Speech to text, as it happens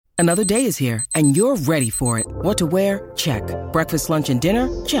Another day is here, and you're ready for it. What to wear? Check. Breakfast, lunch, and dinner?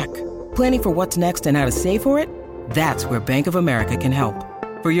 Check. Planning for what's next and how to save for it? That's where Bank of America can help.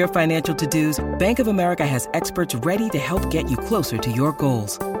 For your financial to-dos, Bank of America has experts ready to help get you closer to your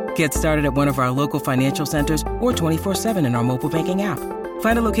goals. Get started at one of our local financial centers or 24/7 in our mobile banking app.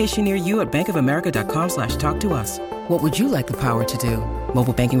 Find a location near you at bankofamerica.com/talktous. What would you like the power to do?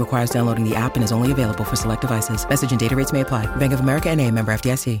 Mobile banking requires downloading the app and is only available for select devices. Message and data rates may apply. Bank of America N.A., member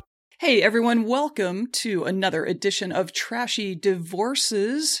FDIC. Hey everyone, welcome to another edition of Trashy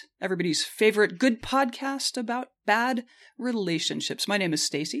Divorces, everybody's favorite good podcast about bad relationships. My name is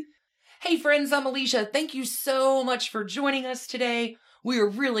Stacy. Hey friends, I'm Alicia. Thank you so much for joining us today. We are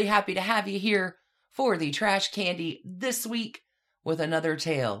really happy to have you here for the Trash Candy this week with another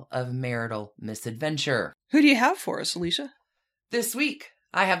tale of marital misadventure. Who do you have for us, Alicia? This week,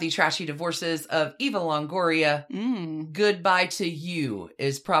 I have the Trashy Divorces of Eva Longoria. Goodbye to you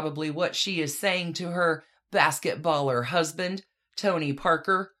is probably what she is saying to her basketballer husband, Tony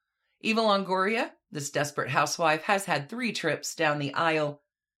Parker. Eva Longoria, this desperate housewife, has had 3 trips down the aisle.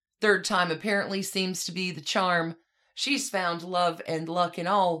 Third time apparently seems to be the charm. She's found love and luck and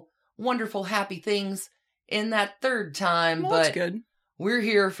all wonderful, happy things in that third time. Well, but that's good. We're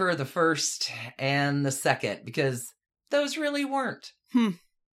here for the first and the second because those really weren't.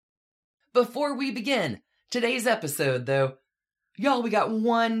 Before we begin today's episode, though, y'all, we got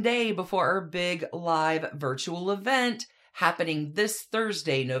one day before our big live virtual event happening this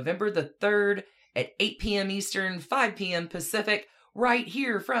Thursday, November the 3rd at 8 p.m. Eastern, 5 p.m. Pacific, right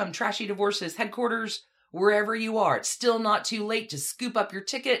here from Trashy Divorces headquarters, wherever you are. It's still not too late to scoop up your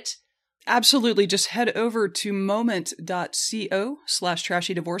ticket. Absolutely. Just head over to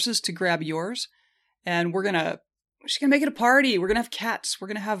moment.co/Trashy Divorces to grab yours. And we're just going to make it a party. We're going to have cats. We're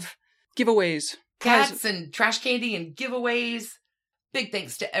going to have giveaways. Cats and trash candy and giveaways. Big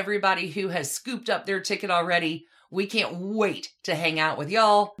thanks to everybody who has scooped up their ticket already. We can't wait to hang out with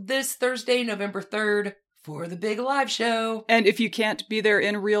y'all this Thursday, November 3rd for the big live show. And if you can't be there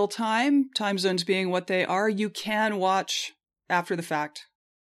in real time, time zones being what they are, you can watch after the fact.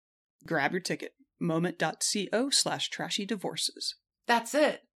 Grab your ticket. Moment.co/Trashy Divorces. That's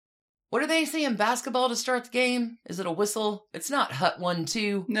it. What do they say in basketball to start the game? Is it a whistle? It's not hut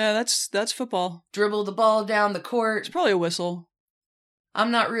 1-2. No, that's football. Dribble the ball down the court. It's probably a whistle.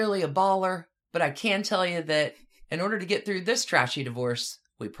 I'm not really a baller, but I can tell you that in order to get through this trashy divorce,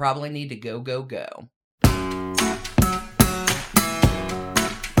 we probably need to go, go, go.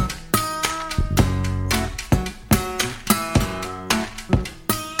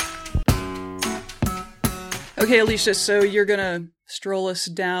 Okay, Alicia, so you're going to stroll us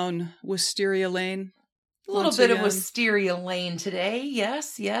down Wisteria Lane? A little bit of Wisteria Lane today.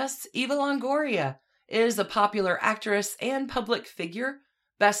 Yes, yes. Eva Longoria is a popular actress and public figure,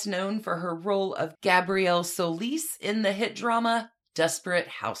 best known for her role of Gabrielle Solis in the hit drama Desperate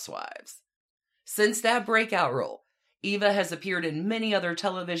Housewives. Since that breakout role, Eva has appeared in many other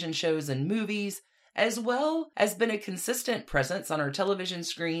television shows and movies, as well as been a consistent presence on our television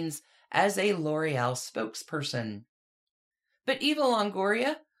screens as a L'Oreal spokesperson. But Eva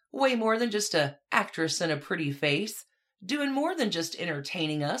Longoria, way more than just an actress and a pretty face, doing more than just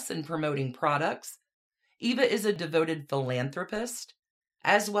entertaining us and promoting products. Eva is a devoted philanthropist,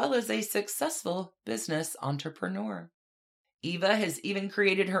 as well as a successful business entrepreneur. Eva has even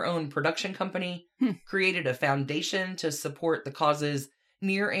created her own production company, created a foundation to support the causes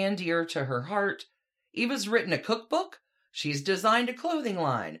near and dear to her heart. Eva's written a cookbook. She's designed a clothing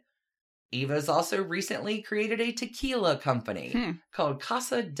line. Eva's also recently created a tequila company called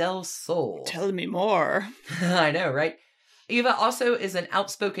Casa del Sol. Tell me more. I know, right? Eva also is an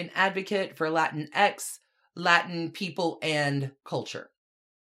outspoken advocate for Latinx, Latin people, and culture.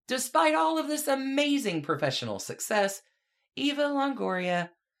 Despite all of this amazing professional success, Eva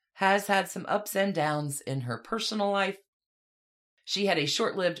Longoria has had some ups and downs in her personal life. She had a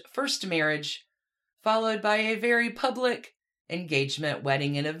short-lived first marriage, followed by a very public engagement,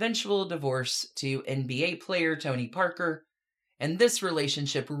 wedding, and eventual divorce to NBA player Tony Parker. And this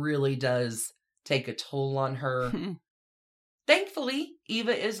relationship really does take a toll on her. Thankfully,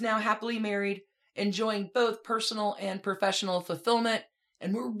 Eva is now happily married, enjoying both personal and professional fulfillment,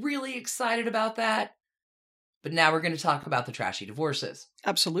 and we're really excited about that. But now we're going to talk about the trashy divorces.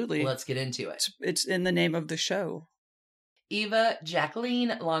 Absolutely. Let's get into it. It's in the name of the show. Eva Jacqueline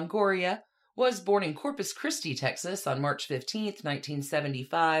Longoria was born in Corpus Christi, Texas on March 15th,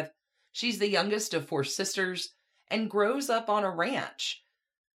 1975. She's the youngest of 4 sisters and grows up on a ranch.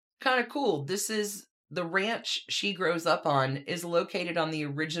 Kind of cool. This is the ranch she grows up on is located on the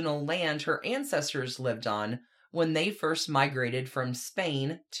original land her ancestors lived on when they first migrated from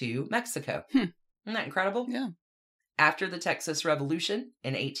Spain to Mexico. Isn't that incredible? Yeah. After the Texas Revolution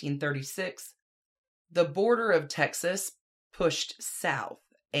in 1836, the border of Texas pushed south,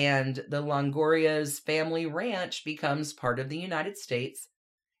 and the Longoria's family ranch becomes part of the United States.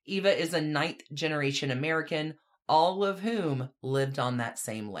 Eva is a 9th-generation American, all of whom lived on that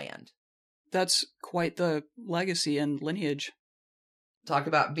same land. That's quite the legacy and lineage. Talk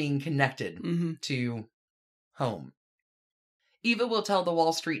about being connected to home. Eva will tell the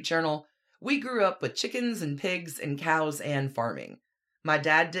Wall Street Journal, "We grew up with chickens and pigs and cows and farming. My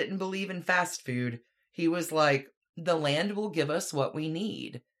dad didn't believe in fast food. He was like, the land will give us what we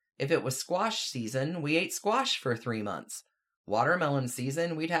need. If it was squash season, we ate squash for 3 months. Watermelon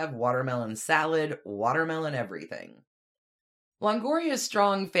season, we'd have watermelon salad, watermelon everything." Longoria's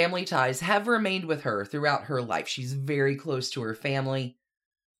strong family ties have remained with her throughout her life. She's very close to her family.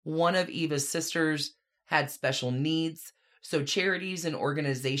 One of Eva's sisters had special needs, so charities and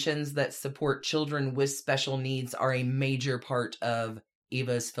organizations that support children with special needs are a major part of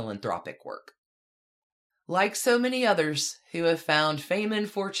Eva's philanthropic work. Like so many others who have found fame and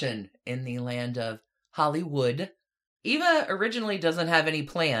fortune in the land of Hollywood, Eva originally doesn't have any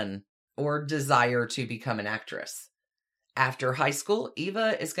plan or desire to become an actress. After high school,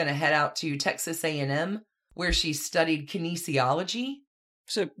 Eva is going to head out to Texas A&M, where she studied kinesiology.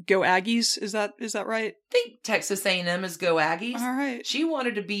 So go Aggies, is that right? I think Texas A&M is go Aggies. All right. She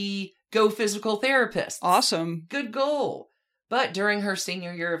wanted to be go physical therapist. Awesome. Good goal. But during her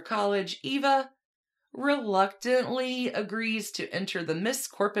senior year of college, Eva reluctantly agrees to enter the Miss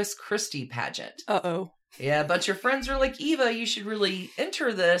Corpus Christi pageant. Uh-oh. Yeah, a bunch of friends are like, "Eva, you should really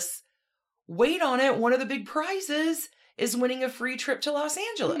enter this. Wait on it. One of the big prizes is winning a free trip to Los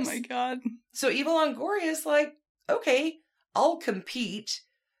Angeles." Oh my God. So Eva Longoria is like, okay, I'll compete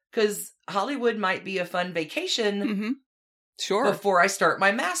because Hollywood might be a fun vacation Sure. before I start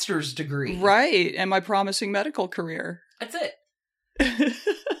my master's degree. Right. And my promising medical career. That's it.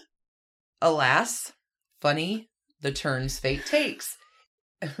 Alas, funny the turns fate takes.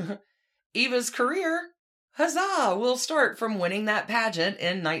 Eva's career, huzzah, will start from winning that pageant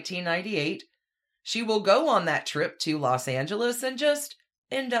in 1998. She will go on that trip to Los Angeles and just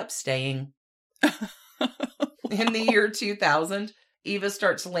end up staying. In the year 2000, Eva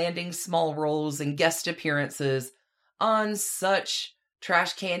starts landing small roles and guest appearances on such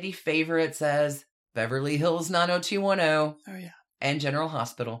trash candy favorites as Beverly Hills 90210 Oh, yeah. and General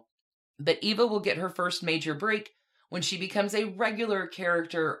Hospital. But Eva will get her first major break when she becomes a regular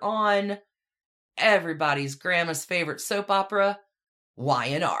character on everybody's grandma's favorite soap opera,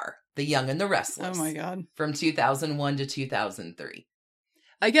 Y&R, The Young and the Restless. Oh my God. From 2001 to 2003.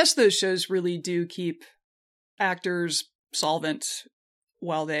 I guess those shows really do keep actors solvent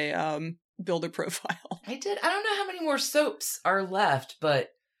while they build a profile. I don't know how many more soaps are left, but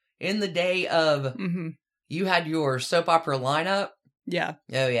in the day of you had your soap opera lineup. Yeah.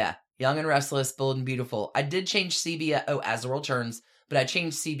 Oh yeah. Young and Restless, Bold and Beautiful. I did change CBS. Oh, As the World Turns, but I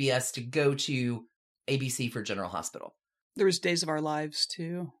changed CBS to go to ABC for General Hospital. There was Days of Our Lives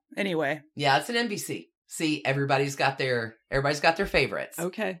too. Anyway. Yeah, it's an NBC. See, everybody's got their favorites.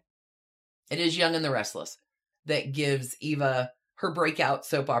 Okay. It is Young and the Restless that gives Eva her breakout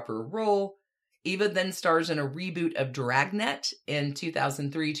soap opera role. Eva then stars in a reboot of Dragnet in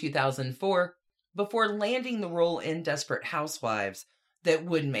 2003-2004 before landing the role in Desperate Housewives that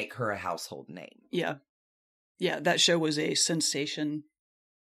would make her a household name. Yeah. Yeah, that show was a sensation.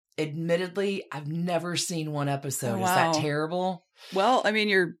 Admittedly, I've never seen one episode. Oh, wow. Is that terrible? Well, I mean,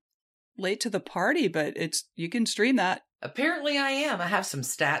 you're late to the party, but you can stream that. Apparently I am. I have some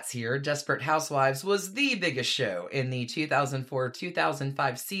stats here. Desperate Housewives was the biggest show in the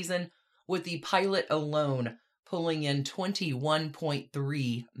 2004-2005 season, with the pilot alone pulling in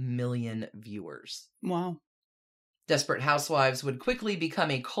 21.3 million viewers. Wow. Desperate Housewives would quickly become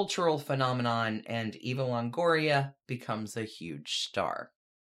a cultural phenomenon, and Eva Longoria becomes a huge star.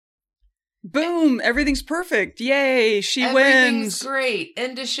 Boom! Everything's perfect. Yay! She Everything's wins. Great.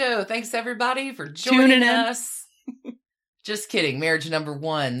 End of show. Thanks everybody for joining us. Just kidding. Marriage number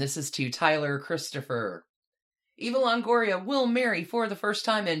 1. This is to Tyler Christopher. Eva Longoria will marry for the first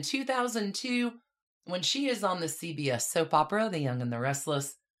time in 2002 when she is on the CBS soap opera, The Young and the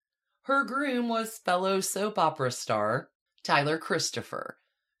Restless. Her groom was fellow soap opera star Tyler Christopher,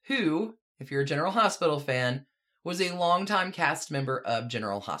 who, if you're a General Hospital fan, was a longtime cast member of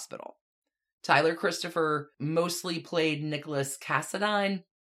General Hospital. Tyler Christopher mostly played Nicholas Cassadine.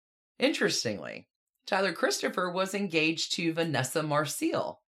 Interestingly, Tyler Christopher was engaged to Vanessa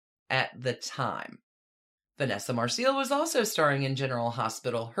Marcil at the time. Vanessa Marcil was also starring in General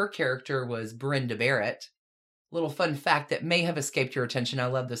Hospital. Her character was Brenda Barrett. Little fun fact that may have escaped your attention. I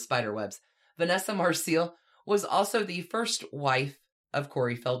love the spider webs. Vanessa Marcil was also the first wife of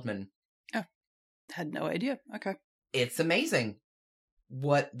Corey Feldman. Oh, had no idea. Okay. It's amazing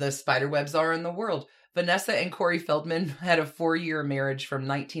what the spider webs are in the world. Vanessa and Corey Feldman had a 4-year marriage from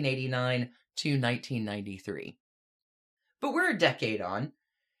 1989 to 1993. But we're a decade on,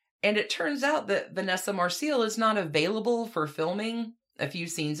 and it turns out that Vanessa Marcil is not available for filming a few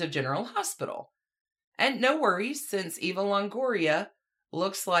scenes of General Hospital. And no worries, since Eva Longoria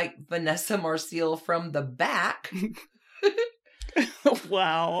looks like Vanessa Marcil from the back.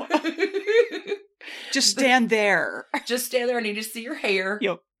 Wow. Just stand there. Just stand there. I need to see your hair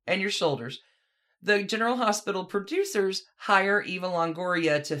and your shoulders. The General Hospital producers hire Eva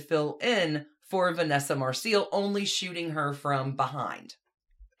Longoria to fill in for Vanessa Marcil, only shooting her from behind.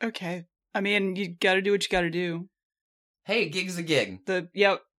 Okay. I mean, you gotta do what you gotta do. Hey, a gig's a gig.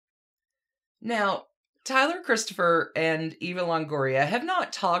 Yep. Now, Tyler Christopher and Eva Longoria have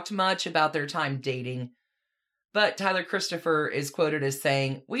not talked much about their time dating, but Tyler Christopher is quoted as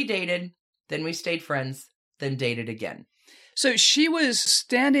saying, "We dated, then we stayed friends, then dated again." So she was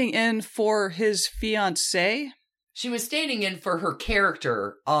standing in for his fiancée? She was standing in for her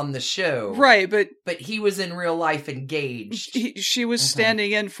character on the show. Right, but he was in real life engaged. She was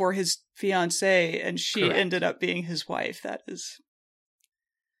standing in for his fiancée, and she Correct. ended up being his wife. That is...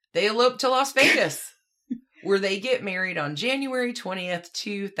 They eloped to Las Vegas, where they get married on January 20th,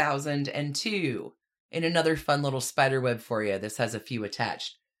 2002. And another fun little spiderweb for you. This has a few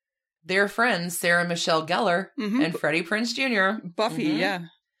attached. Their friends, Sarah Michelle Gellar and Freddie Prinze Jr. Buffy, yeah.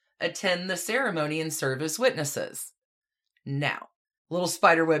 Attend the ceremony and serve as witnesses. Now, little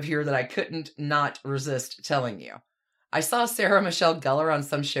spiderweb here that I couldn't not resist telling you. I saw Sarah Michelle Gellar on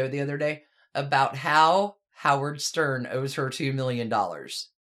some show the other day about how Howard Stern owes her $2 million.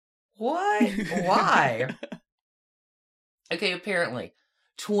 What? Why? Okay, apparently,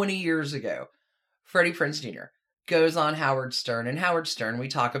 20 years ago, Freddie Prinze Jr. goes on Howard Stern. And Howard Stern, we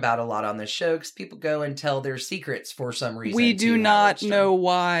talk about a lot on this show because people go and tell their secrets for some reason. We do not know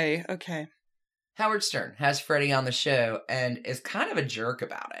why. Okay. Howard Stern has Freddie on the show and is kind of a jerk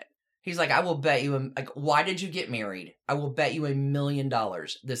about it. He's like, I will bet you, why did you get married? I will bet you $1 million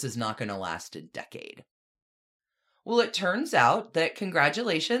this is not going to last a decade. Well, it turns out that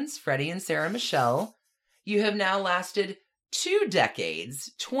congratulations, Freddie and Sarah Michelle. You have now lasted 2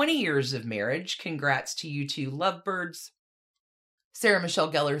 decades, 20 years of marriage. Congrats to you two lovebirds. Sarah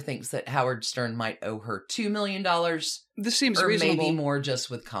Michelle Gellar thinks that Howard Stern might owe her $2 million. This seems or reasonable. Maybe more just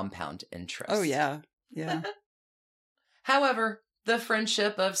with compound interest. Oh, yeah. Yeah. However, the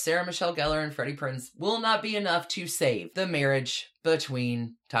friendship of Sarah Michelle Gellar and Freddie Prinze will not be enough to save the marriage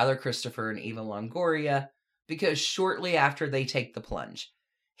between Tyler Christopher and Eva Longoria, because shortly after they take the plunge,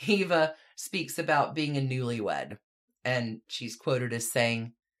 Eva speaks about being a newlywed, and she's quoted as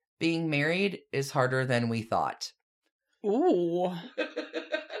saying, "Being married is harder than we thought." Ooh.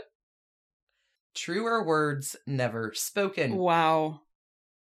 Truer words never spoken. Wow.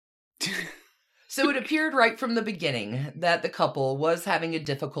 So it appeared right from the beginning that the couple was having a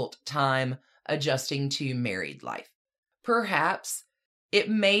difficult time adjusting to married life. Perhaps it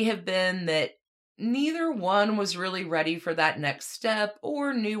may have been that neither one was really ready for that next step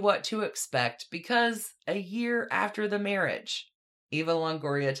or knew what to expect, because a year after the marriage, Eva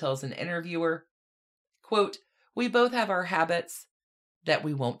Longoria tells an interviewer, quote, "We both have our habits that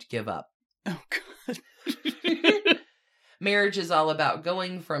we won't give up." Oh, God. Marriage is all about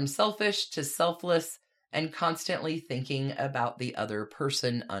going from selfish to selfless and constantly thinking about the other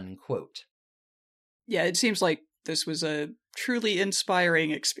person, unquote. Yeah, it seems like this was a truly inspiring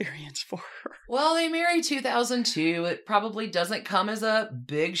experience for her. Well, they married 2002. It probably doesn't come as a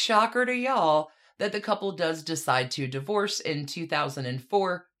big shocker to y'all that the couple does decide to divorce in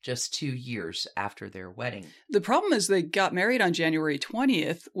 2004, just 2 years after their wedding. The problem is they got married on January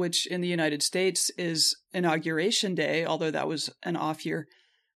 20th, which in the United States is Inauguration Day, although that was an off year.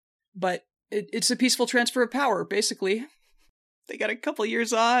 But it's a peaceful transfer of power, basically. They got a couple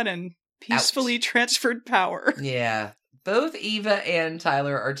years on and peacefully transferred power. Yeah. Both Eva and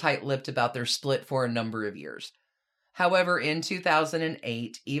Tyler are tight-lipped about their split for a number of years. However, in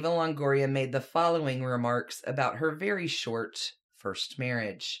 2008, Eva Longoria made the following remarks about her very short first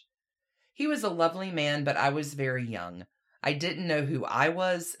marriage. "He was a lovely man, but I was very young. I didn't know who I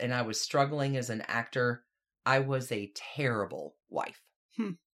was, and I was struggling as an actor. I was a terrible wife."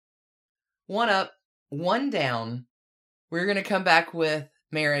 One up, one down. We're going to come back with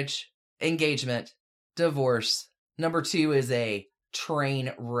marriage, engagement, divorce. Number 2 is a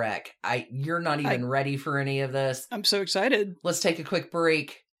train wreck. You're not even ready for any of this. I'm so excited. Let's take a quick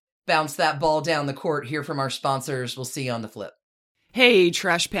break. bounce that ball down the court, hear from our sponsors. We'll see you on the flip. Hey,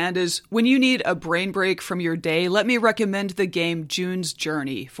 Trash Pandas. When you need a brain break from your day, let me recommend the game June's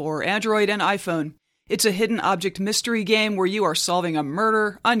Journey for Android and iPhone. It's a hidden object mystery game where you are solving a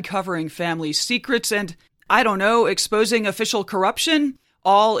murder, uncovering family secrets, and, I don't know, exposing official corruption,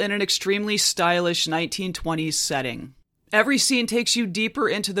 all in an extremely stylish 1920s setting. Every scene takes you deeper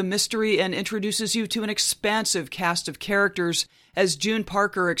into the mystery and introduces you to an expansive cast of characters as June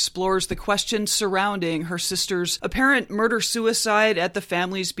Parker explores the questions surrounding her sister's apparent murder-suicide at the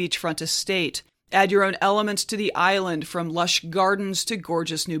family's beachfront estate. Add your own elements to the island, from lush gardens to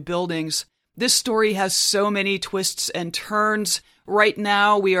gorgeous new buildings. This story has so many twists and turns. Right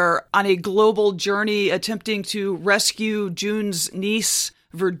now, we are on a global journey attempting to rescue June's niece,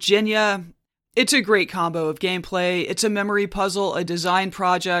 Virginia. It's a great combo of gameplay. It's a memory puzzle, a design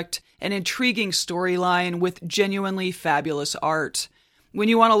project, an intriguing storyline with genuinely fabulous art. When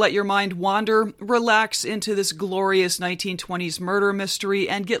you want to let your mind wander, relax into this glorious 1920s murder mystery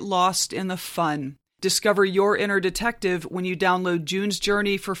and get lost in the fun. Discover your inner detective when you download June's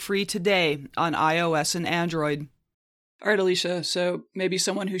Journey for free today on iOS and Android. All right, Alicia, so maybe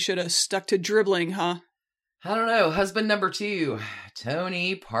someone who should have stuck to dribbling, huh? I don't know. Husband number 2,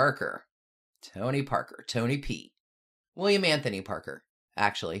 Tony Parker. Tony P. William Anthony Parker,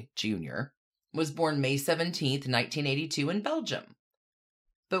 actually, Jr., was born May 17th, 1982 in Belgium.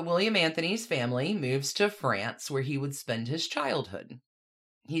 But William Anthony's family moves to France, where he would spend his childhood.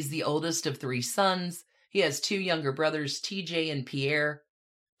 He's the oldest of 3 sons. He has 2 younger brothers, TJ and Pierre.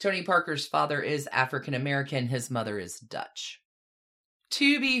 Tony Parker's father is African American. His mother is Dutch.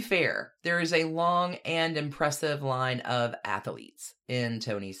 To be fair, there is a long and impressive line of athletes in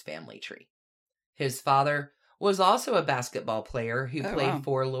Tony's family tree. His father was also a basketball player who played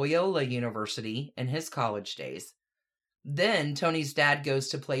for Loyola University in his college days. Then Tony's dad goes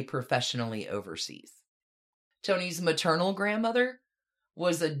to play professionally overseas. Tony's maternal grandmother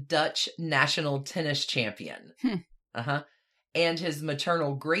was a Dutch national tennis champion. And his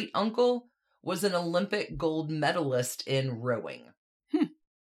maternal great-uncle was an Olympic gold medalist in rowing.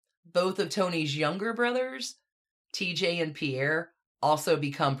 Both of Tony's younger brothers, TJ and Pierre, also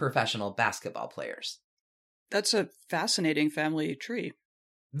become professional basketball players. That's a fascinating family tree.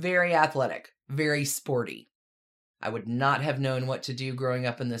 Very athletic, very sporty. I would not have known what to do growing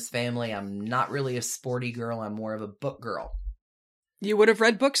up in this family. I'm not really a sporty girl. I'm more of a book girl. You would have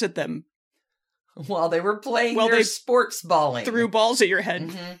read books at them. While they were playing their sports balling. Threw balls at your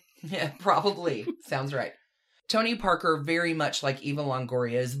head. Yeah, probably. Sounds right. Tony Parker, very much like Eva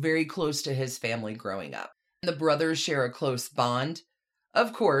Longoria, is very close to his family growing up. The brothers share a close bond.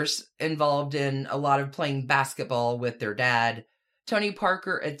 Of course, involved in a lot of playing basketball with their dad. Tony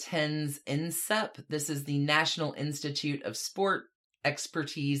Parker attends INSEP. This is the National Institute of Sport,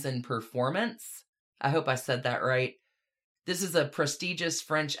 Expertise, and Performance. I hope I said that right. This is a prestigious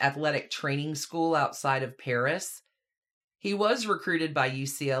French athletic training school outside of Paris. He was recruited by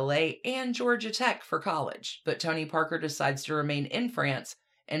UCLA and Georgia Tech for college, but Tony Parker decides to remain in France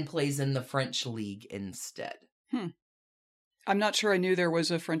and plays in the French league instead. I'm not sure I knew there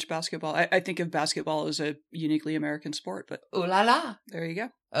was a French basketball. I think of basketball as a uniquely American sport, but... Ooh la la. There you go.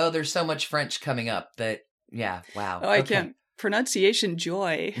 Oh, there's so much French coming up that, yeah, wow. Oh, I can't. Pronunciation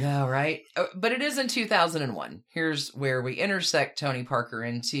joy. No, right? But it is in 2001. Here's where we intersect Tony Parker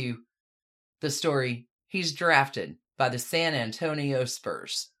into the story. He's drafted by the San Antonio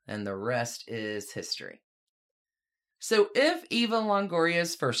Spurs, and the rest is history. So if Eva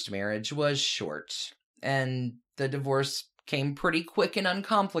Longoria's first marriage was short, and the divorce came pretty quick and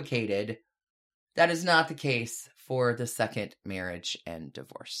uncomplicated, that is not the case for the second marriage and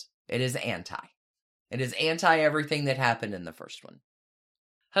divorce. It is anti. It is anti everything that happened in the first one.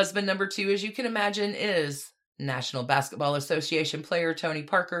 Husband number 2, as you can imagine, is National Basketball Association player Tony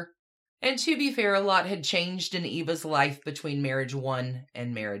Parker. And to be fair, a lot had changed in Eva's life between marriage 1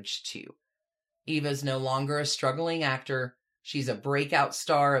 and marriage 2. Eva's no longer a struggling actor. She's a breakout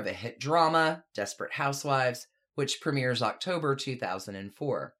star of a hit drama, Desperate Housewives, which premieres October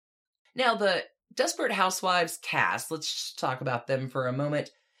 2004. Now, the Desperate Housewives cast, let's just talk about them for a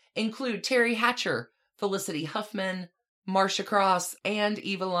moment, include Terry Hatcher, Felicity Huffman, Marcia Cross, and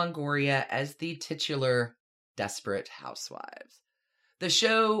Eva Longoria as the titular Desperate Housewives. The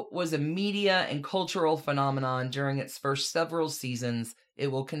show was a media and cultural phenomenon during its first several seasons. It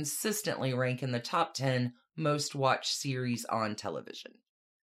will consistently rank in the top 10 most watched series on television.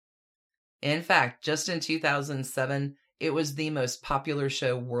 In fact, just in 2007, it was the most popular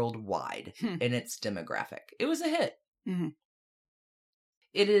show worldwide in its demographic. It was a hit.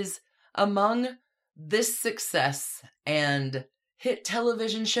 It is among this success and hit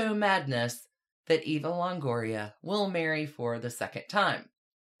television show madness that Eva Longoria will marry for the second time.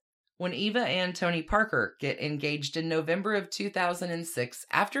 When Eva and Tony Parker get engaged in November of 2006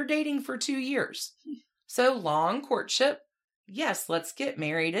 after dating for 2 years. So long courtship. Yes, let's get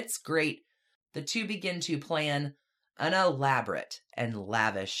married. It's great. The two begin to plan an elaborate and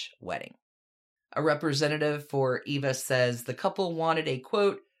lavish wedding. A representative for Eva says the couple wanted a,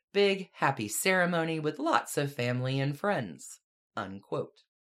 quote, big, happy ceremony with lots of family and friends, unquote.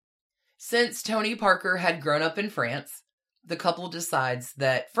 Since Tony Parker had grown up in France, the couple decides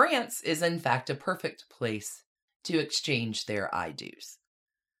that France is in fact a perfect place to exchange their I-dos.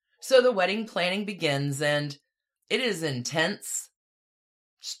 So the wedding planning begins, and it is intense.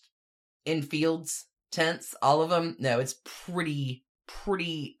 In fields, tents, all of them. No, it's pretty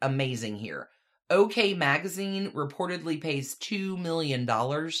amazing here. OK Magazine reportedly pays $2 million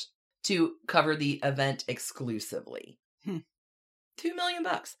to cover the event exclusively. $2 million.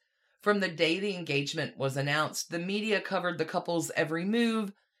 From the day the engagement was announced, the media covered the couple's every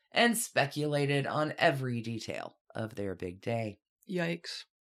move and speculated on every detail of their big day. Yikes.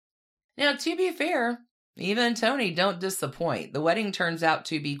 Now, to be fair, Eva and Tony don't disappoint. The wedding turns out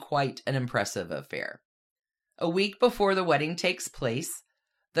to be quite an impressive affair. A week before the wedding takes place,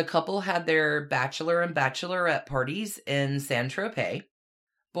 the couple had their bachelor and bachelorette parties in Saint-Tropez.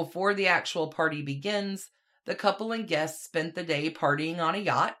 Before the actual party begins, the couple and guests spent the day partying on a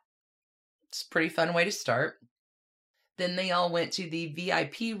yacht. It's a pretty fun way to start. Then they all went to the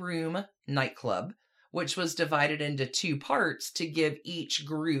VIP room nightclub, which was divided into 2 parts to give each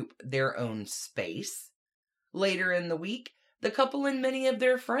group their own space. Later in the week, the couple and many of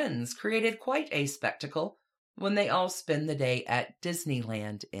their friends created quite a spectacle when they all spend the day at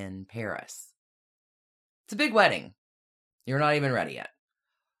Disneyland in Paris. It's a big wedding. You're not even ready yet.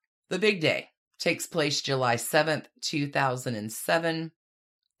 The big day takes place July 7th, 2007,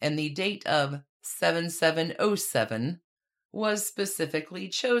 and the date of 7707 was specifically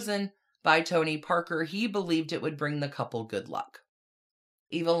chosen by Tony Parker. He believed it would bring the couple good luck.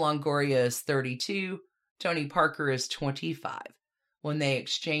 Eva Longoria is 32, Tony Parker is 25, when they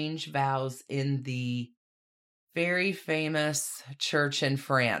exchange vows in the very famous church in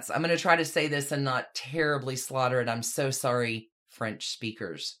France. I'm going to try to say this and not terribly slaughter it. I'm so sorry, French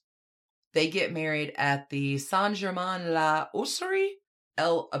speakers. They get married at the Saint-Germain-la-Auxerrois,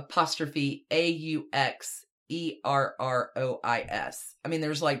 L'*Auxerrois. I mean,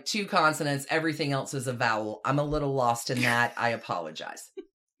 there's like 2 consonants. Everything else is a vowel. I'm a little lost in that. I apologize.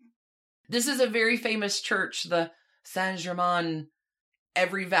 This is a very famous church, the Saint-Germain,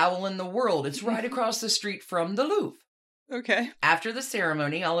 every vowel in the world. It's right across the street from the Louvre. Okay. After the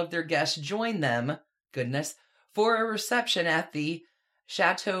ceremony, all of their guests join them, goodness, for a reception at the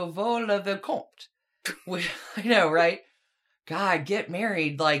Chateau Vaux-le-Vicomte. Which, I know, right? God, get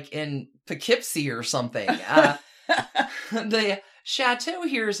married like in Poughkeepsie or something. The chateau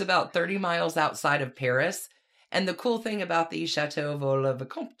here is about 30 miles outside of Paris. And the cool thing about the Chateau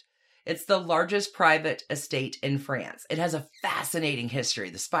Vaux-le-Vicomte, it's the largest private estate in France. It has a fascinating history.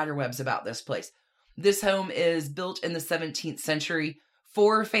 The spiderwebs about this place. This home is built in the 17th century.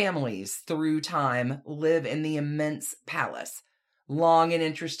 4 families through time live in the immense palace. Long and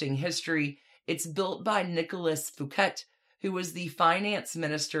interesting history. It's built by Nicolas Fouquet, who was the finance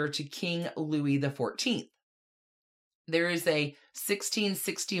minister to King Louis XIV. There is a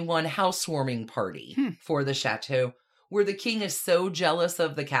 1661 housewarming party for the chateau, where the king is so jealous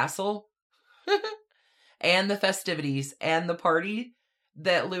of the castle and the festivities and the party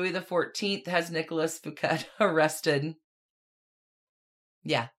that Louis XIV has Nicolas Fouquet arrested.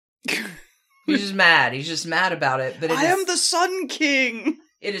 Yeah. He's just mad. He's just mad about it. But I am the Sun King!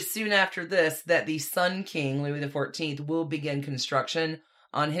 It is soon after this that the Sun King, Louis XIV, will begin construction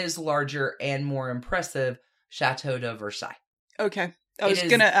on his larger and more impressive Chateau de Versailles. Okay. I was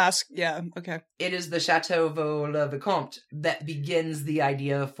going to ask, yeah, okay. It is the Chateau Vaux-le-Vicomte that begins the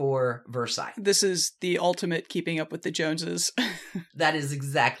idea for Versailles. This is the ultimate keeping up with the Joneses. That is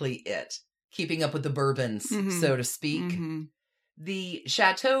exactly it. Keeping up with the Bourbons, so to speak. Mm-hmm. The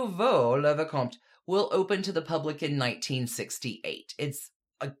Chateau Vaux-le-Vicomte will open to the public in 1968. It's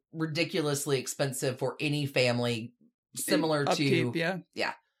ridiculously expensive for any family, similar Upkeep, to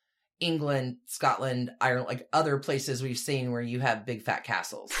England, Scotland, Ireland, like other places we've seen where you have big fat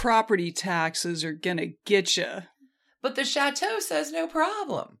castles. Property taxes are gonna get you. But the chateau says no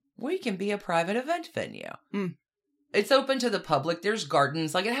problem. We can be a private event venue. It's open to the public. There's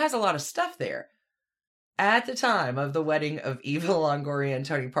gardens. Like, it has a lot of stuff there. At the time of the wedding of Eva Longoria and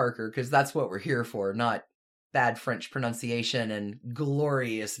Tony Parker, because that's what we're here for, not bad French pronunciation and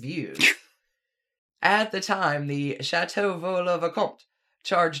glorious views. At the time, the Chateau Vaux-le-Vicomte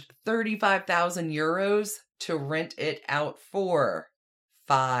charged 35,000 euros to rent it out for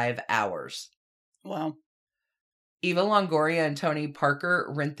 5 hours. Wow. Eva Longoria and Tony Parker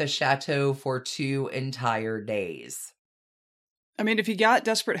rent the chateau for 2 entire days. I mean, if you got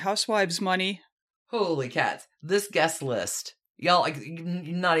Desperate Housewives money. Holy cats. This guest list. Y'all, you're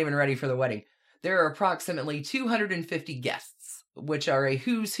not even ready for the wedding. There are approximately 250 guests, which are a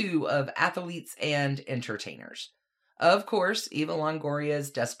who's who of athletes and entertainers. Of course, Eva Longoria's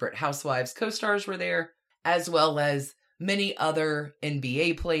Desperate Housewives co-stars were there, as well as many other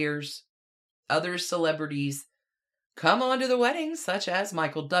NBA players, other celebrities come on to the wedding, such as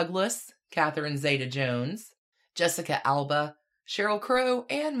Michael Douglas, Catherine Zeta-Jones, Jessica Alba, Sheryl Crow,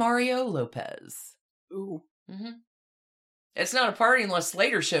 and Mario Lopez. Ooh. Mm-hmm. It's not a party unless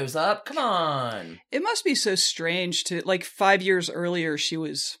Slater shows up. Come on. It must be so strange to, 5 years earlier, she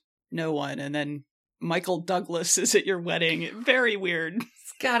was no one, and then Michael Douglas is at your wedding. Very weird.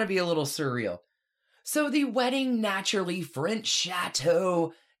 It's gotta be a little surreal. So the wedding, naturally, French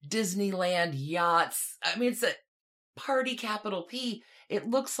chateau, Disneyland yachts. I mean, it's a party, capital P. It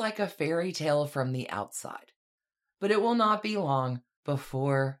looks like a fairy tale from the outside. But it will not be long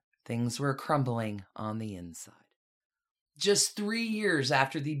before things were crumbling on the inside. Just 3 years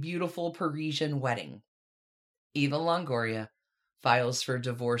after the beautiful Parisian wedding, Eva Longoria files for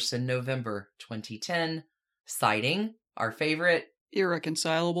divorce in November 2010, citing our favorite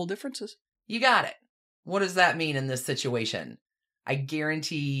irreconcilable differences. You got it. What does that mean in this situation? I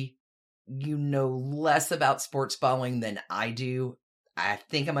guarantee you know less about sports ballin' than I do. I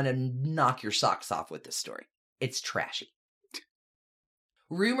think I'm going to knock your socks off with this story. It's trashy.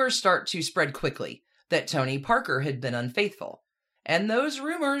 Rumors start to spread quickly that Tony Parker had been unfaithful, and those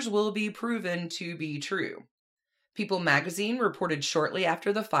rumors will be proven to be true. People magazine reported shortly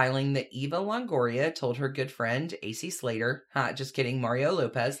after the filing that Eva Longoria told her good friend, AC Slater, just kidding, Mario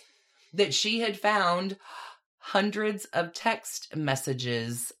Lopez, that she had found hundreds of text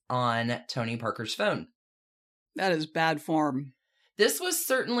messages on Tony Parker's phone. That is bad form. This was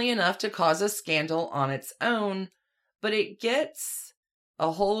certainly enough to cause a scandal on its own, but it gets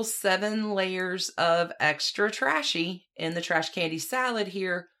a whole 7 layers of extra trashy in the trash candy salad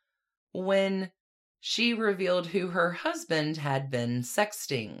here when she revealed who her husband had been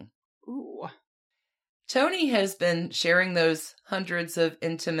sexting. Ooh. Tony has been sharing those hundreds of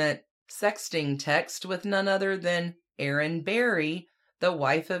intimate sexting texts with none other than Erin Barry, the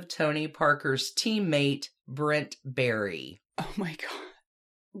wife of Tony Parker's teammate, Brent Barry. Oh my God.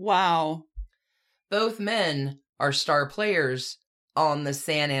 Wow. Both men are star players on the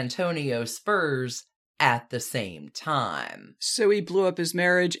San Antonio Spurs at the same time. So he blew up his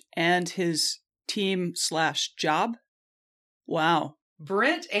marriage and his team/job? Wow.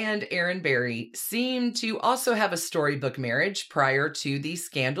 Brent and Erin Barry seem to also have a storybook marriage prior to the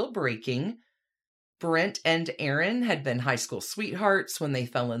scandal breaking. Brent and Erin had been high school sweethearts when they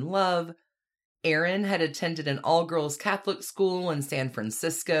fell in love. Erin had attended an all-girls Catholic school in San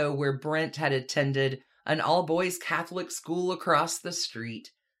Francisco, where Brent had attended an all-boys Catholic school across the street.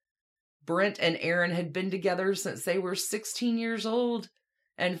 Brent and Erin had been together since they were 16 years old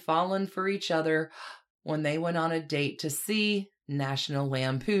and fallen for each other when they went on a date to see National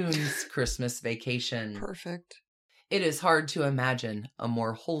Lampoon's Christmas Vacation. Perfect. It is hard to imagine a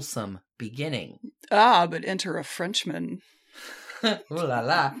more wholesome beginning. But enter a Frenchman. Ooh la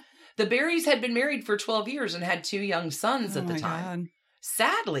la. The Barrys had been married for 12 years and had 2 young sons at the time. God.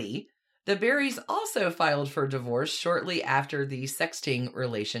 Sadly, the Barrys also filed for divorce shortly after the sexting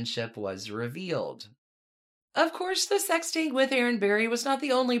relationship was revealed. Of course, the sexting with Erin Barry was not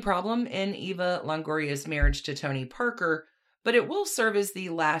the only problem in Eva Longoria's marriage to Tony Parker, but it will serve as the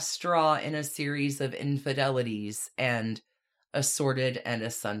last straw in a series of infidelities and assorted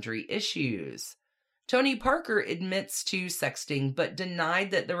and sundry issues. Tony Parker admits to sexting, but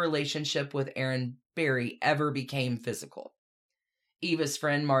denied that the relationship with Erin Barry ever became physical. Eva's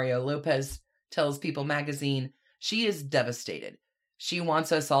friend Mario Lopez tells People magazine she is devastated. She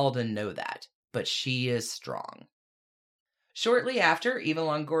wants us all to know that, but she is strong. Shortly after, Eva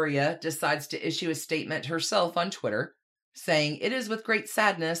Longoria decides to issue a statement herself on Twitter, saying, "It is with great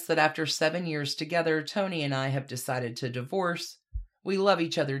sadness that after 7 years together, Tony and I have decided to divorce. We love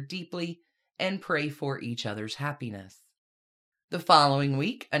each other deeply and pray for each other's happiness." The following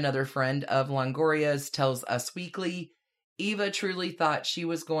week, another friend of Longoria's tells Us Weekly, Eva truly thought she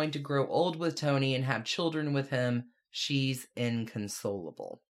was going to grow old with Tony and have children with him. She's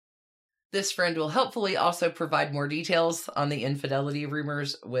inconsolable. This friend will helpfully also provide more details on the infidelity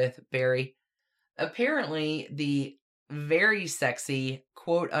rumors with Barry. Apparently, the very sexy,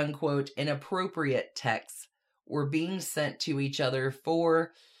 quote unquote, inappropriate texts were being sent to each other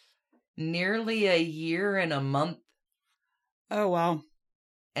for nearly a year and a month. Oh, wow.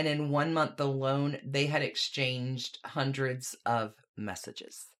 And in 1 month alone, they had exchanged hundreds of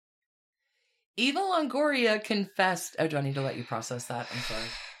messages. Eva Longoria confessed... Oh, do I need to let you process that? I'm sorry.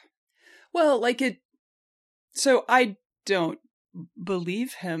 Well, so I don't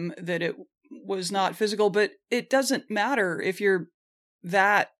believe him that it was not physical, but it doesn't matter if you're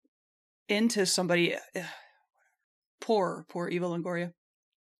that into somebody. Poor Eva Longoria.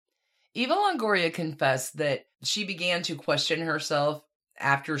 Eva Longoria confessed that she began to question herself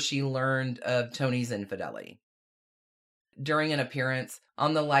after she learned of Tony's infidelity. During an appearance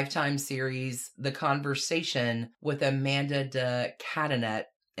on the Lifetime series, The Conversation with Amanda de Cadenet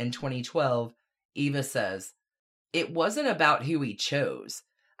in 2012, Eva says, "It wasn't about who he chose.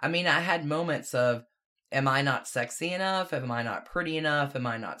 I mean, I had moments of, am I not sexy enough? Am I not pretty enough? Am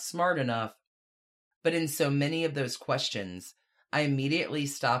I not smart enough? But in so many of those questions, I immediately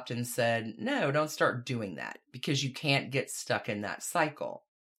stopped and said, no, don't start doing that, because you can't get stuck in that cycle."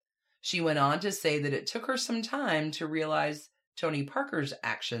 She went on to say that it took her some time to realize Tony Parker's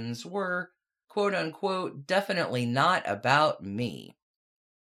actions were, quote unquote, definitely not about me.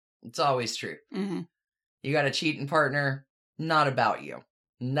 It's always true. Mm-hmm. You got a cheating partner, not about you.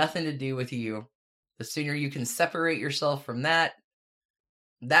 Nothing to do with you. The sooner you can separate yourself from that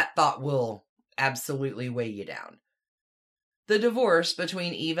thought will absolutely weigh you down. The divorce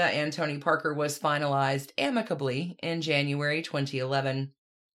between Eva and Tony Parker was finalized amicably in January 2011.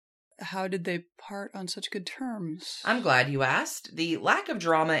 How did they part on such good terms? I'm glad you asked. The lack of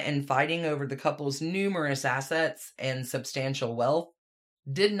drama and fighting over the couple's numerous assets and substantial wealth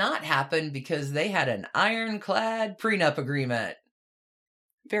did not happen because they had an ironclad prenup agreement.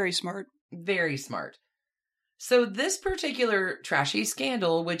 Very smart. Very smart. So this particular trashy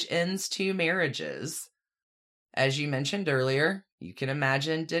scandal, which ends 2 marriages, as you mentioned earlier, you can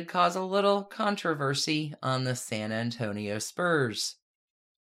imagine did cause a little controversy on the San Antonio Spurs.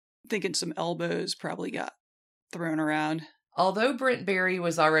 Thinking some elbows probably got thrown around. Although Brent Barry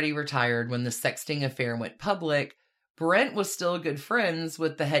was already retired when the sexting affair went public, Brent was still good friends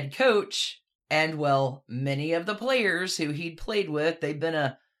with the head coach and, well, many of the players who he'd played with. They'd been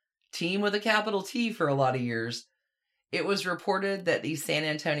a team with a capital T for a lot of years. It was reported that the San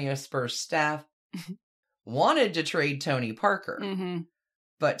Antonio Spurs staff wanted to trade Tony Parker. Mm-hmm.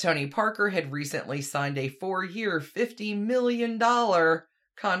 But Tony Parker had recently signed a 4-year, $50 million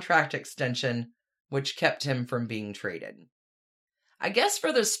contract extension, which kept him from being traded. I guess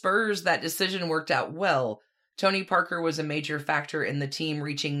for the Spurs, that decision worked out well. Tony Parker was a major factor in the team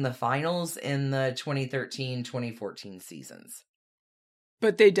reaching the finals in the 2013-2014 seasons.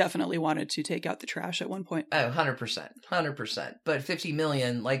 But they definitely wanted to take out the trash at one point. Oh, 100%. 100%. But $50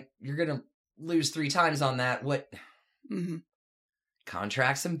 million, you're going to lose 3 times on that. What? Mm-hmm.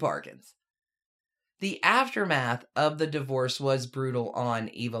 Contracts and bargains. The aftermath of the divorce was brutal on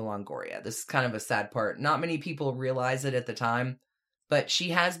Eva Longoria. This is kind of a sad part. Not many people realize it at the time, but she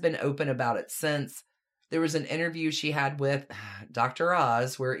has been open about it since. There was an interview she had with Dr.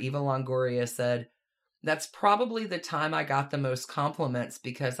 Oz where Eva Longoria said, "That's probably the time I got the most compliments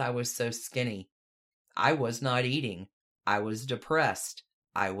because I was so skinny. I was not eating. I was depressed.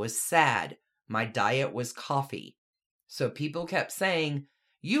 I was sad. My diet was coffee. So people kept saying,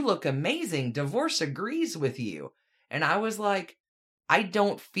 'You look amazing. Divorce agrees with you.' And I was like, I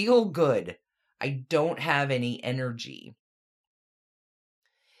don't feel good. I don't have any energy."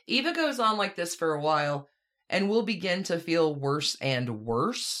 Eva goes on like this for a while and will begin to feel worse and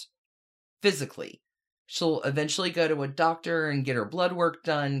worse physically. She'll eventually go to a doctor and get her blood work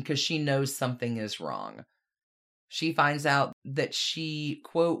done because she knows something is wrong. She finds out that she,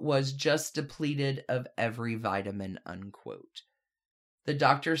 quote, was just depleted of every vitamin, unquote. The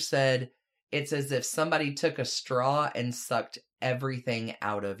doctor said it's as if somebody took a straw and sucked everything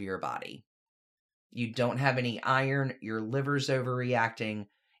out of your body. You don't have any iron, your liver's overreacting.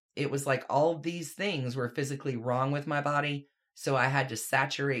 It was like all of these things were physically wrong with my body, so I had to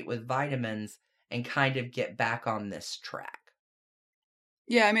saturate with vitamins and kind of get back on this track.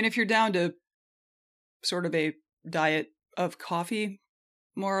 Yeah, I mean, if you're down to sort of a diet of coffee,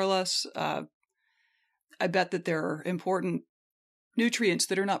 more or less, I bet that there are important nutrients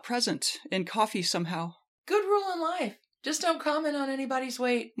that are not present in coffee somehow. Good rule in life. Just don't comment on anybody's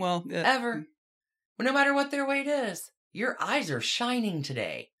weight. Well, ever. No matter what their weight is. Your eyes are shining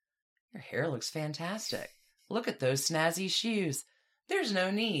today. Your hair looks fantastic. Look at those snazzy shoes. There's no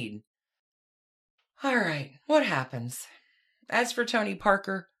need. All right, what happens? As for Tony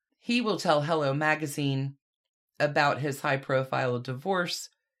Parker, he will tell Hello Magazine, about his high-profile divorce.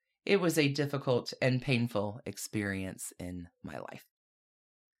 It was a difficult and painful experience in my life.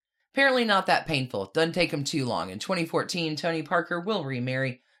 Apparently not that painful. Doesn't take him too long. In 2014, Tony Parker will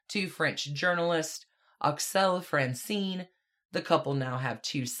remarry to French journalist Axel Francine. The couple now have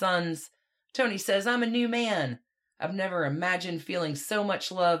 2 sons. Tony says, "I'm a new man. I've never imagined feeling so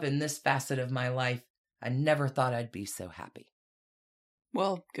much love in this facet of my life. I never thought I'd be so happy."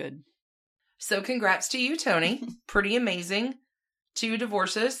 Well, good. So congrats to you, Tony. Pretty amazing. 2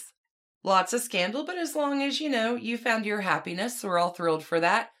 divorces. Lots of scandal, but as long as, you found your happiness, we're all thrilled for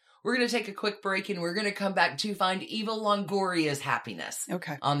that. We're going to take a quick break, and we're going to come back to find Eva Longoria's happiness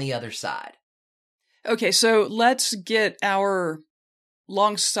on the other side. Okay, so let's get our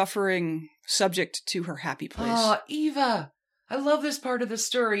long-suffering subject to her happy place. Oh, Eva! I love this part of the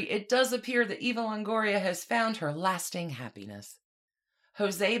story. It does appear that Eva Longoria has found her lasting happiness.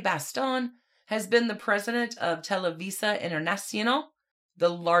 Jose Baston has been the president of Televisa Internacional, the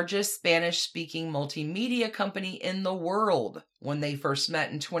largest Spanish-speaking multimedia company in the world. When they first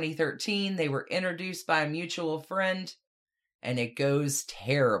met in 2013, they were introduced by a mutual friend, and it goes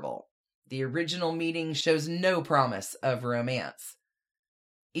terrible. The original meeting shows no promise of romance.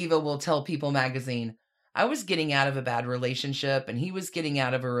 Eva will tell People magazine, "I was getting out of a bad relationship, and he was getting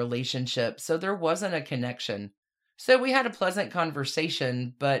out of a relationship, so there wasn't a connection. So we had a pleasant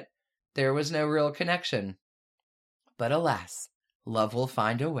conversation, but there was no real connection. But alas, love will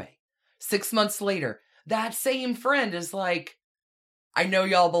find a way." 6 months later, that same friend is like, "I know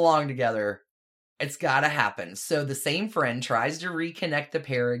y'all belong together. It's gotta happen." So the same friend tries to reconnect the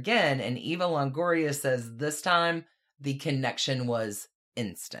pair again, and Eva Longoria says this time the connection was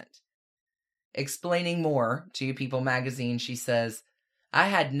instant. Explaining more to People magazine, she says, "I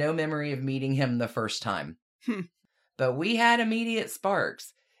had no memory of meeting him the first time. But we had immediate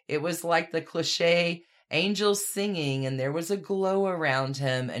sparks. It was like the cliche angels singing, and there was a glow around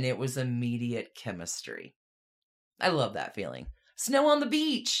him, and it was immediate chemistry." I love that feeling. Snow on the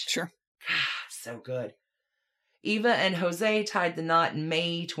beach. Sure. So good. Eva and Jose tied the knot in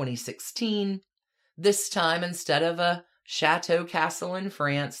May 2016. This time, instead of a chateau castle in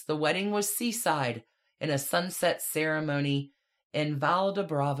France, the wedding was seaside in a sunset ceremony in Val de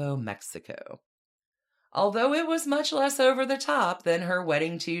Bravo, Mexico. Although it was much less over the top than her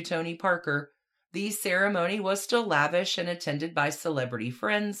wedding to Tony Parker, the ceremony was still lavish and attended by celebrity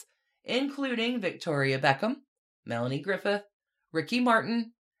friends, including Victoria Beckham, Melanie Griffith, Ricky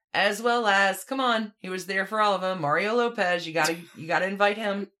Martin, as well as, come on, he was there for all of them, Mario Lopez. You gotta invite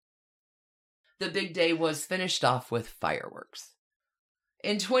him. The big day was finished off with fireworks.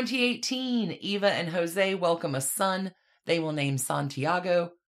 In 2018, Eva and Jose welcome a son they will name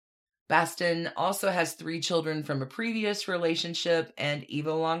Santiago. Baston also has 3 children from a previous relationship, and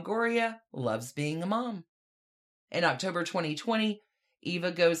Eva Longoria loves being a mom. In October 2020,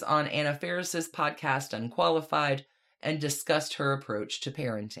 Eva goes on Anna Faris's podcast Unqualified and discussed her approach to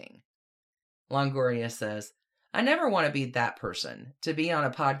parenting. Longoria says, "I never want to be that person, to be on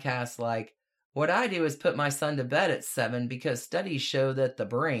a podcast like, what I do is put my son to bed at 7 because studies show that the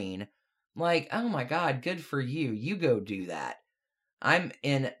brain, like, oh my God, good for you, you go do that. I'm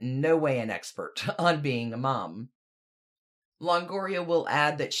in no way an expert on being a mom." Longoria will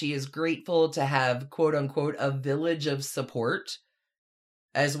add that she is grateful to have, quote unquote, a village of support,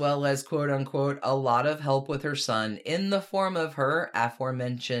 as well as, quote unquote, a lot of help with her son in the form of her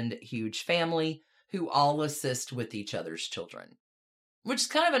aforementioned huge family who all assist with each other's children. Which is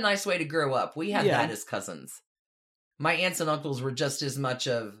kind of a nice way to grow up. We had that as cousins. My aunts and uncles were just as much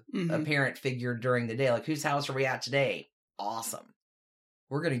of a parent figure during the day. Like, whose house are we at today? Awesome.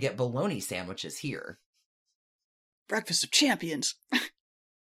 We're going to get bologna sandwiches here. Breakfast of champions.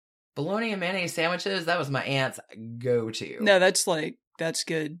 Bologna and mayonnaise sandwiches, that was my aunt's go-to. No, that's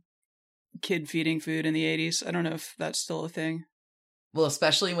good kid feeding food in the 80s. I don't know if that's still a thing. Well,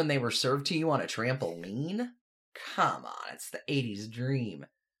 especially when they were served to you on a trampoline. Come on, it's the 80s dream.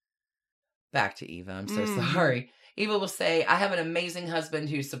 Back to Eva, I'm so sorry. Eva will say, "I have an amazing husband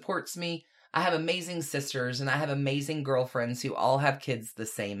who supports me. I have amazing sisters, and I have amazing girlfriends who all have kids the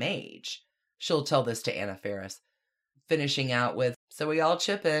same age." She'll tell this to Anna Faris, finishing out with, "So we all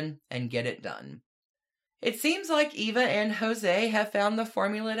chip in and get it done." It seems like Eva and Jose have found the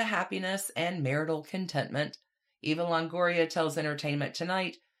formula to happiness and marital contentment. Eva Longoria tells Entertainment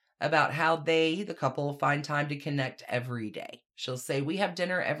Tonight about how they, the couple, find time to connect every day. She'll say, "We have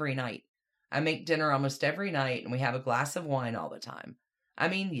dinner every night. I make dinner almost every night, and we have a glass of wine all the time. I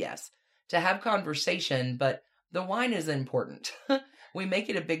mean, yes, to have conversation, but the wine is important. We make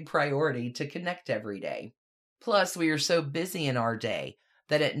it a big priority to connect every day. Plus, we are so busy in our day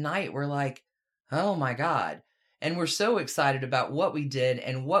that at night we're like, oh my God, And we're so excited about what we did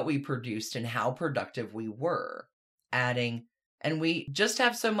and what we produced and how productive we were. Adding, and we just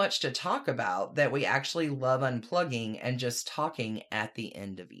have so much to talk about that we actually love unplugging and just talking at the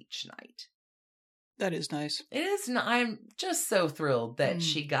end of each night. That is nice. It is. I'm just so thrilled that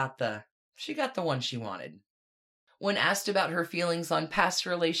she got the one she wanted. When asked about her feelings on past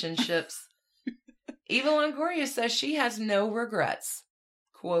relationships, Eva Longoria says she has no regrets.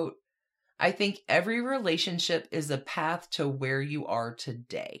 Quote, I think every relationship is a path to where you are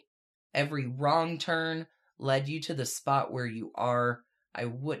today. Every wrong turn led you to the spot where you are. I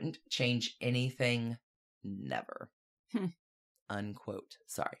wouldn't change anything. Never. Unquote.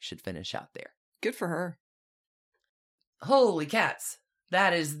 Sorry, should finish out there. Good for her. Holy cats.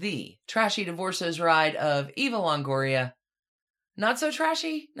 That is the Trashy Divorces ride of Eva Longoria. Not so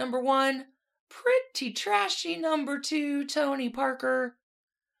trashy, number 1. Pretty trashy, number 2, Tony Parker.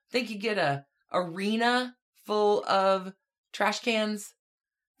 Think you get a arena full of trash cans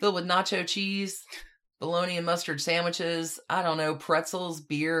filled with nacho cheese, bologna and mustard sandwiches, I don't know, pretzels,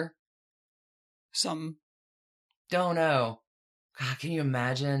 beer. Some. Don't know. God, can you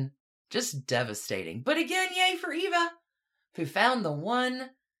imagine? Just devastating. But again, yay for Eva, who found the one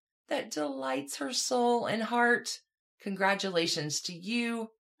that delights her soul and heart. Congratulations to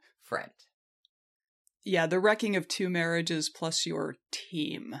you, friend. Yeah, the wrecking of 2 marriages plus your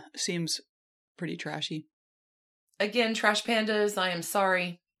team seems pretty trashy. Again, Trash Pandas, I am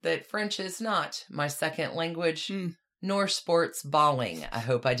sorry that French is not my second language, nor sports balling. I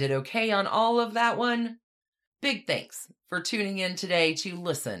hope I did okay on all of that one. Big thanks for tuning in today to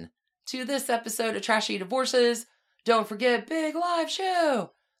listen to this episode of Trashy Divorces. Don't forget, big live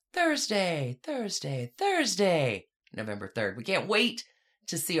show, Thursday, November 3rd. We can't wait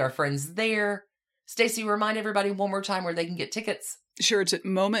to see our friends there. Stacey, remind everybody one more time where they can get tickets. Sure, it's at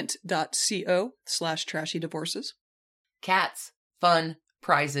moment.co/trashydivorces. Cats, fun,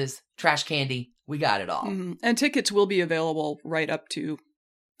 prizes, trash candy. We got it all. Mm-hmm. And tickets will be available right up to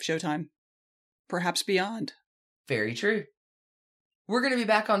showtime. Perhaps beyond. Very true. We're going to be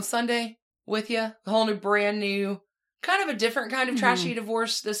back on Sunday with you. A whole new, brand new, kind of a different kind of trashy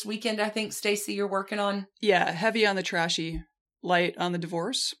divorce this weekend, I think, Stacey, you're working on. Yeah, heavy on the trashy, light on the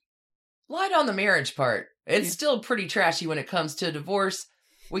divorce. Light on the marriage part. It's still pretty trashy when it comes to divorce.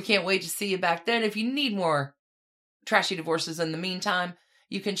 We can't wait to see you back then. If you need more trashy divorces in the meantime,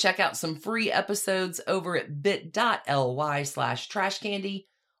 you can check out some free episodes over at bit.ly/trashcandy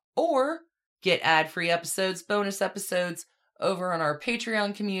or get ad-free episodes, bonus episodes over on our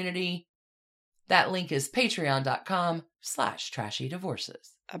Patreon community. That link is patreon.com/trashydivorces.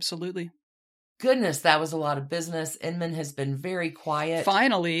 Absolutely. Goodness, that was a lot of business. Inman has been very quiet.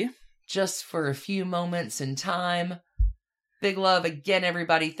 Finally. Just for a few moments in time. Big love again,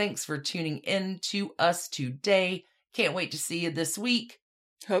 everybody. Thanks for tuning in to us today. Can't wait to see you this week.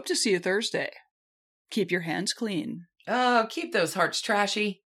 Hope to see you Thursday. Keep your hands clean. Oh, keep those hearts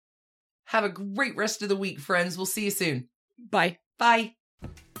trashy. Have a great rest of the week, friends. We'll see you soon. Bye. Bye.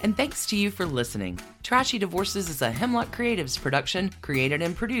 And thanks to you for listening. Trashy Divorces is a Hemlock Creatives production, created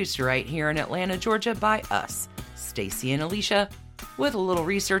and produced right here in Atlanta, Georgia by us, Stacey and Alicia, with a little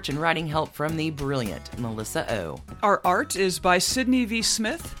research and writing help from the brilliant Melissa O. Our art is by Sydney V.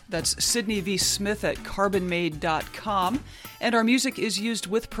 Smith. That's Sydney V. Smith at carbonmade.com. And our music is used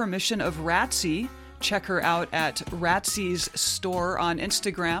with permission of Ratsy. Check her out at Ratsy's store on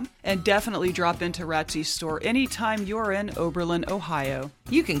Instagram. And definitely drop into Ratsy's store anytime you're in Oberlin, Ohio.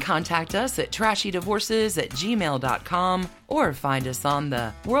 You can contact us at trashydivorces@gmail.com or find us on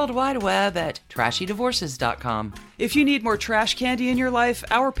the World Wide Web at trashydivorces.com. If you need more trash candy in your life,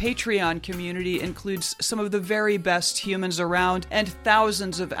 our Patreon community includes some of the very best humans around and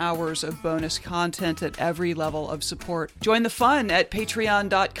thousands of hours of bonus content at every level of support. Join the fun at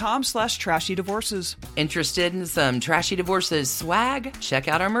patreon.com/trashydivorces. Interested in some Trashy Divorces swag? Check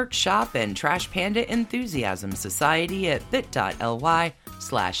out our merch shop and Trash Panda Enthusiasm Society at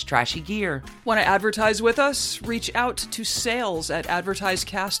bit.ly/trashygear. Want to advertise with us? Reach out to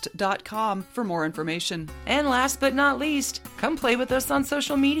sales@advertisecast.com for more information. And last but not least, come play with us on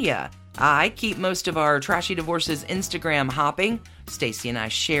social media. I keep most of our Trashy Divorces Instagram hopping. Stacey and I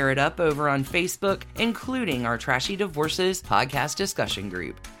share it up over on Facebook, including our Trashy Divorces podcast discussion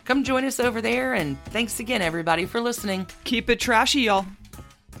group. Come join us over there, and thanks again, everybody, for listening. Keep it trashy, y'all.